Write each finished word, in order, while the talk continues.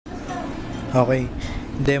Okay,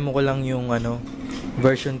 demo ko lang yung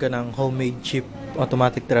version ko ng homemade chip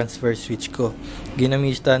automatic transfer switch ko.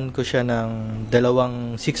 Ginamitan ko siya ng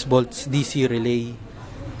dalawang 6 volts DC relay.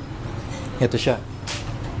 Ito siya.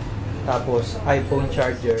 Tapos iPhone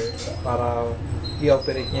charger para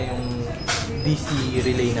i-operate niya yung DC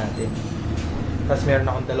relay natin. Tapos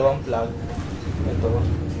meron akong dalawang plug.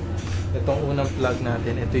 Itong unang plug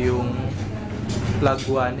natin, ito yung plug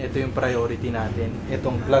 1, ito yung priority natin.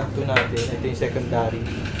 Itong plug 2 natin, ito yung secondary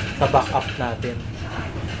sa backup natin.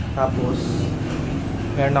 Tapos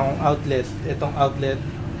meron akong outlet, itong outlet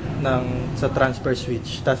sa transfer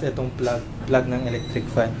switch. Tapos itong plug ng electric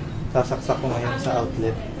fan. Sasaksak ko ngayon sa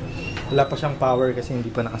outlet. Wala pa siyang power kasi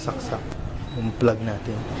hindi pa nakasaksak yung plug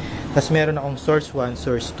natin. Tapos meron akong source 1,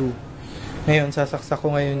 source 2. Ngayon sasaksak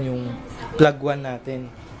ko ngayon yung plug 1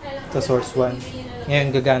 natin sa source 1. Ngayon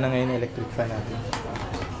gagana ngayon yung electric fan natin.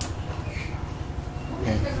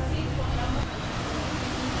 Ayan.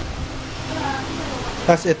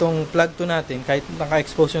 Tapos itong plug 2 natin, kahit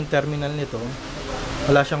naka-expose yung terminal nito,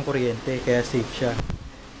 wala siyang kuryente, kaya safe siya.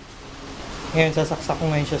 Ngayon sasaksak ko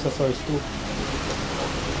ngayon siya sa source 2.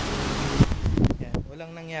 Ayan.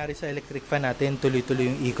 Walang nangyari sa electric fan natin, tuloy-tuloy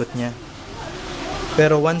yung ikot niya.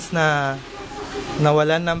 Pero once na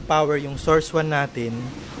nawalan ng power yung source 1 natin,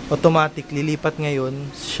 automatic lilipat ngayon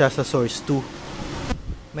siya sa source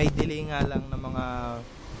 2. May delay nga lang ng mga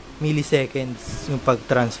milliseconds yung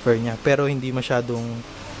pag-transfer niya, pero hindi masyadong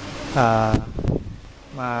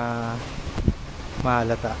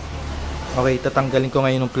mahalata. Okay, tatanggalin ko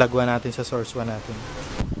ngayon yung plug 1 natin sa source 1 natin.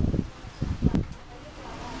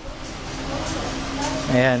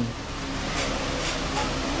 Ayan.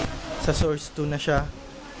 Sa source 2 na siya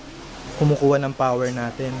kumukuha ng power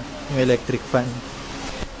natin, yung electric fan.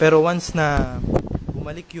 Pero once na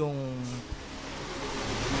bumalik yung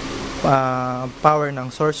power ng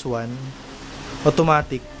source 1,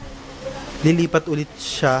 automatic lilipat ulit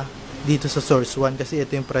siya dito sa source 1 kasi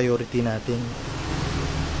ito yung priority natin.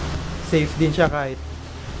 Safe din siya kahit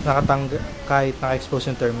naka-expose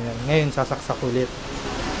yung terminal. Ngayon sasaksak ulit.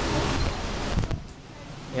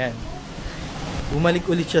 Yan. Bumalik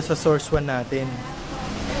ulit siya sa source 1 natin.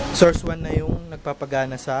 Source 1 na yung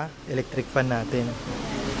nagpapagana sa electric fan natin.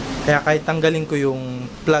 Kaya kahit tanggalin ko yung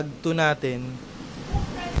plug 2 natin,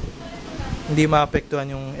 hindi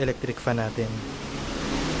maapektuhan yung electric fan natin.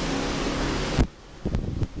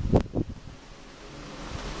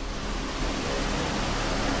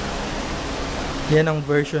 Yan ang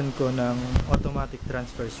version ko ng automatic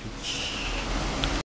transfer switch.